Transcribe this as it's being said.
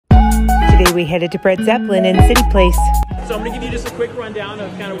Friday, we headed to Bread Zeppelin in City Place. So I'm going to give you just a quick rundown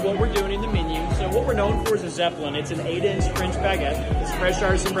of kind of what we're doing in the menu. So what we're known for is a Zeppelin. It's an 8-inch French baguette. It's fresh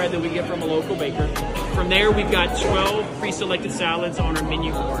artisan bread that we get from a local baker. From there, we've got 12 pre-selected salads on our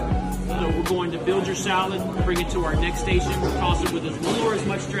menu board. So we're going to build your salad, bring it to our next station, we'll toss it with as little or as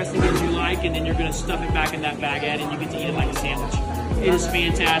much dressing as you like, and then you're going to stuff it back in that baguette and you get to eat it like a sandwich. It is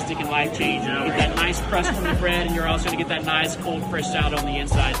fantastic and life-changing. You get that nice crust from the bread, and you're also going to get that nice cold fresh salad on the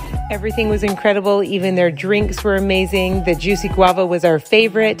inside. Everything was incredible. Even their drinks were amazing. The juicy guava was our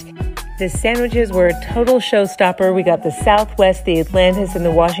favorite. The sandwiches were a total showstopper. We got the Southwest, the Atlantis, and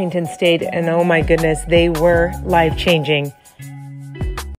the Washington State, and oh my goodness, they were life-changing.